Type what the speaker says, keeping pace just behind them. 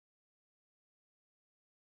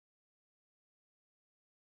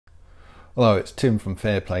Hello, it's Tim from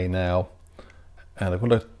Fair Play Now, and I've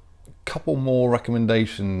got a couple more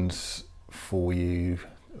recommendations for you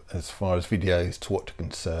as far as videos to watch are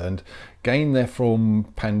concerned. Again, they're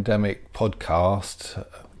from Pandemic Podcast,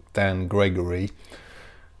 Dan Gregory.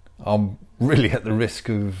 I'm really at the risk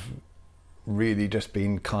of really just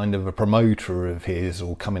being kind of a promoter of his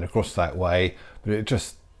or coming across that way, but it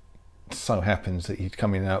just so happens that he's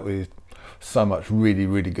coming out with so much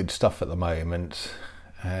really good stuff at the moment.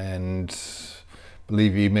 And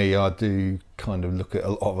believe you me, I do kind of look at a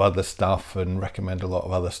lot of other stuff and recommend a lot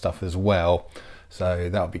of other stuff as well, so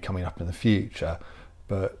that'll be coming up in the future.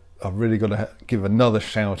 But I've really got to give another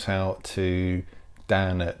shout out to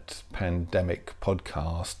Dan at Pandemic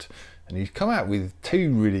Podcast, and he's come out with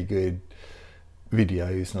two really good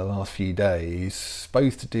videos in the last few days,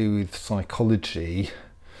 both to do with psychology.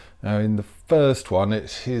 Now, in the first one,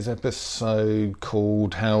 it's his episode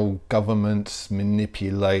called How Governments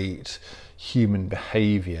Manipulate Human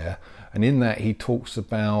Behaviour, and in that he talks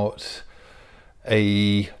about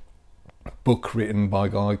a book written by a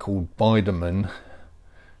guy called Biderman,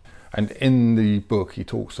 and in the book he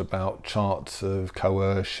talks about charts of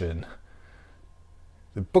coercion.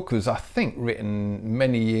 The book was, I think, written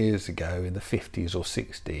many years ago in the 50s or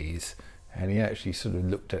 60s, and he actually sort of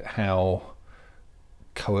looked at how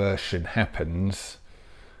coercion happens,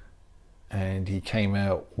 and he came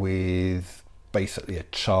out with basically a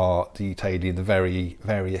chart detailing the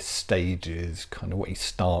various stages, kind of what you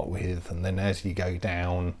start with, and then as you go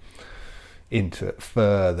down into it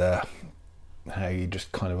further, how you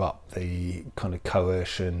just kind of up the kind of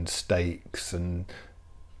coercion stakes, and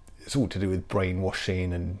it's all to do with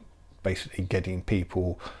brainwashing and basically getting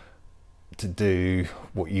people to do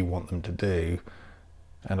what you want them to do.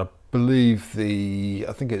 And I believe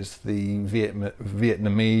I think it's the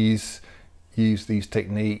Vietnamese used these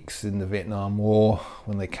techniques in the Vietnam War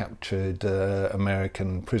when they captured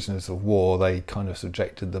American prisoners of war. They kind of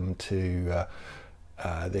subjected them to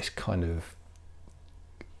this kind of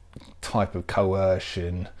type of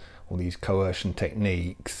coercion, or these coercion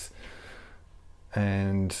techniques,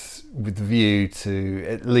 and with the view to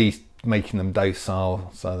at least making them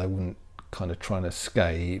docile so they wouldn't kind of try and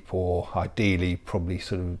escape, or ideally probably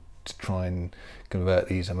sort of to try and convert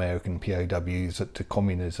these American POWs to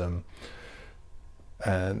communism.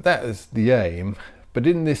 And that is the aim. But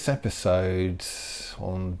in this episode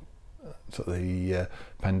on sort of the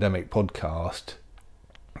Pandemic Podcast,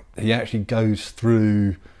 he actually goes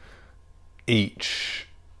through each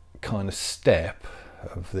kind of step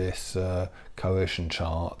of this coercion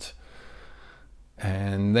chart,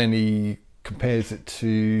 and then he compares it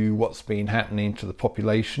to what's been happening to the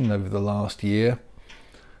population over the last year,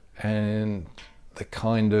 and the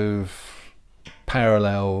kind of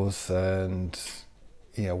parallels and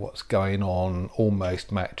what's going on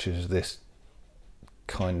almost matches this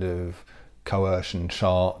kind of coercion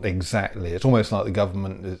chart exactly. It's almost like the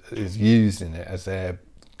government is using it as their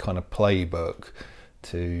kind of playbook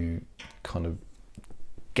to kind of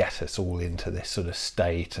get us all into this sort of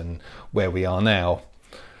state and where we are now.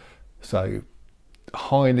 So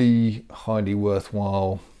highly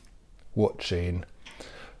worthwhile watching.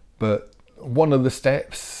 But one of the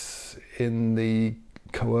steps in the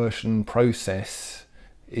coercion process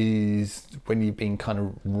is when you've been kind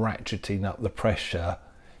of ratcheting up the pressure,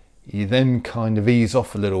 you then kind of ease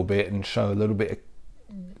off a little bit and show a little bit of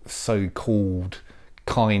so-called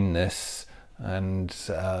kindness and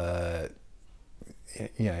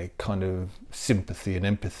kind of sympathy and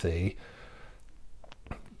empathy.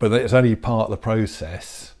 But it's only part of the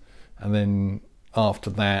process, and then after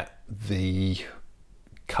that the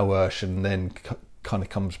coercion then kind of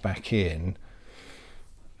comes back in.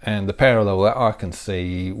 And the parallel that I can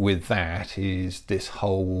see with that is this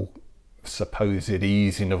whole supposed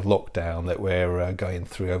easing of lockdown that we're going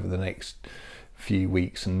through over the next few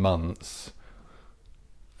weeks and months,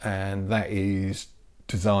 and that is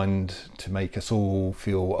designed to make us all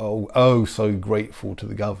feel oh so grateful to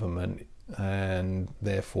the government, and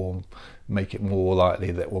therefore make it more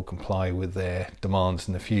likely that we'll comply with their demands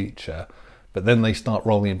in the future. But then they start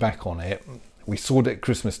rolling back on it. We saw it at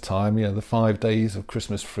Christmas time, the 5 days of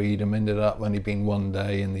Christmas freedom ended up only being 1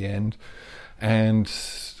 day in the end. And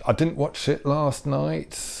I didn't watch it last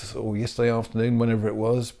night or yesterday afternoon, whenever it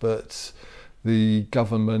was, but the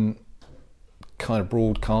government kind of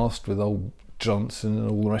broadcast with old Johnson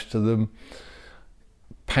and all the rest of them.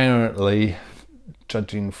 Apparently,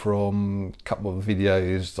 judging from a couple of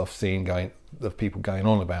videos I've seen of people going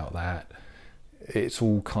on about that, it's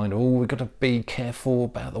all kind of, oh, we've got to be careful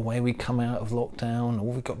about the way we come out of lockdown, or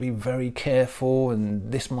we've got to be very careful,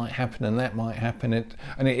 and this might happen and that might happen.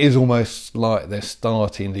 And it is almost like they're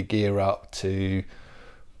starting to gear up to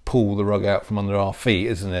pull the rug out from under our feet,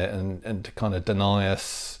 isn't it? And to kind of deny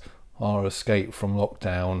us our escape from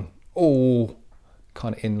lockdown, all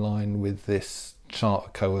kind of in line with this chart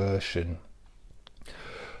of coercion.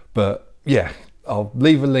 But yeah, I'll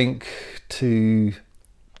leave a link to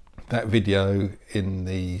that video in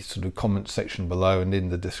the sort of comment section below and in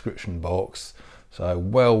the description box, so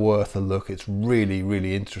well worth a look. It's really,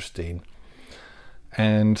 really interesting.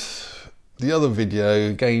 And the other video,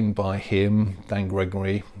 again by him, Dan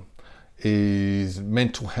Gregory, is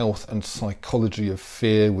Mental Health and Psychology of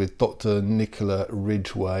Fear with Dr. Nicola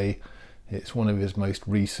Ridgway. It's one of his most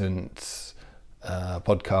recent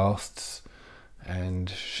podcasts, and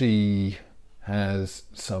she has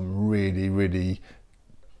some really, really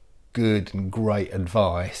good and great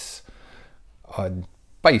advice. Again,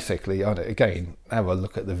 have a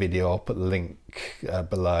look at the video. I'll put the link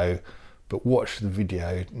below, but watch the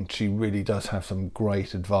video, and she really does have some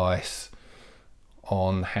great advice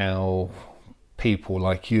on how people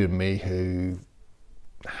like you and me who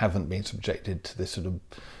haven't been subjected to this sort of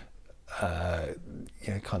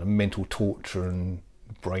kind of mental torture and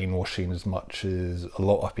brainwashing as much as a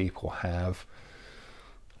lot of people have.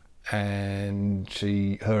 And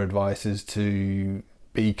her advice is to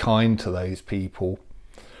be kind to those people.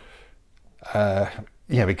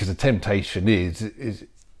 Because the temptation is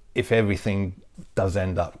if everything does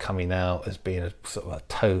end up coming out as being a sort of a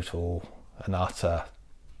total and utter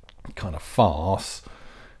kind of farce,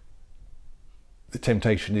 the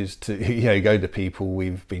temptation is to go to people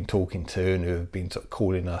we've been talking to and who have been sort of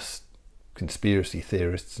calling us conspiracy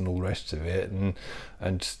theorists and all the rest of it,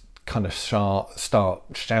 and kind of start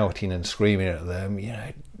shouting and screaming at them.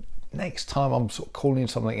 Next time I'm sort of calling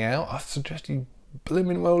something out, I suggest you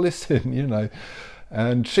blooming well listen.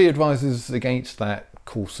 And she advises against that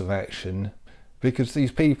course of action, because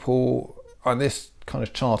these people, and this kind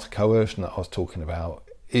of chart of coercion that I was talking about,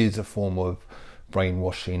 is a form of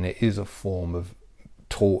brainwashing. It is a form of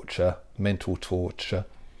torture, mental torture.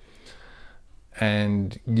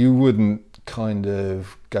 And you wouldn't kind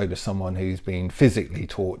of go to someone who's been physically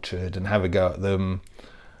tortured and have a go at them.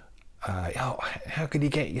 How could you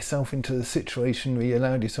get yourself into the situation where you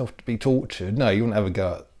allowed yourself to be tortured? No, you wouldn't have a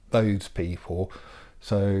go at those people.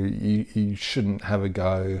 So you shouldn't have a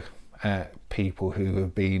go at people who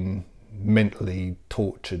have been mentally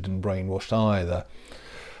tortured and brainwashed either.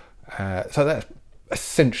 So that's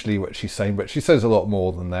essentially what she's saying, but she says a lot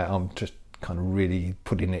more than that. I'm just kind of really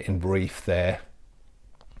putting it in brief there.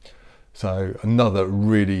 So another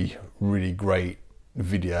really, really great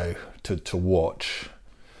video to watch.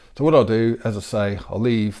 So what I'll do, as I say, I'll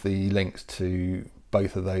leave the links to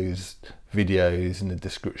both of those videos in the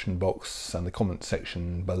description box and the comment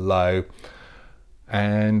section below,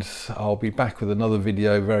 and I'll be back with another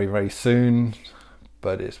video very, very soon.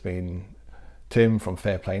 But it's been Tim from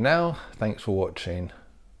Fair Play Now. Thanks for watching.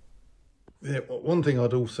 Yeah, one thing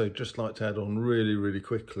I'd also just like to add on really, really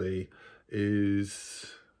quickly is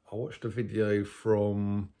I watched a video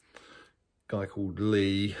from a guy called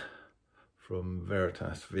Lee from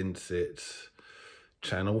Veritas Vincit's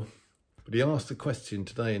channel. But he asked a question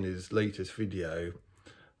today in his latest video: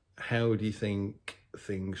 how do you think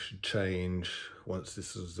things should change once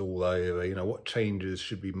this is all over? What changes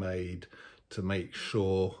should be made to make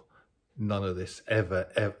sure none of this ever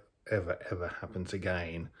happens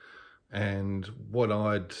again? And what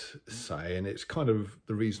I'd say, and it's kind of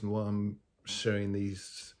the reason why I'm sharing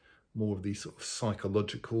more of these sort of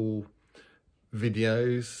psychological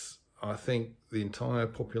videos, I think the entire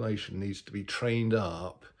population needs to be trained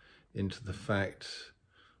up into the fact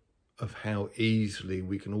of how easily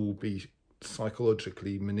we can all be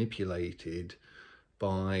psychologically manipulated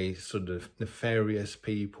by sort of nefarious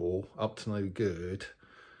people up to no good.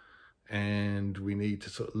 And we need to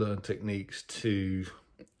sort of learn techniques to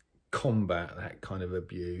combat that kind of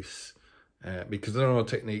abuse, because there are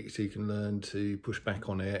techniques you can learn to push back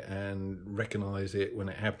on it and recognize it when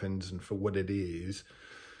it happens and for what it is,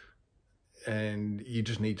 and you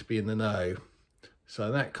just need to be in the know.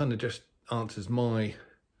 So that kind of just answers my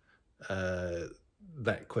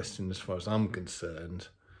that question as far as I'm concerned.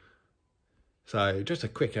 So just a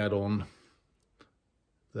quick add-on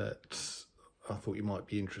that I thought you might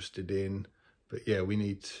be interested in. But yeah, we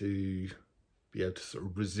need to be able to sort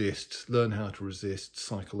of learn how to resist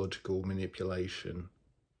psychological manipulation.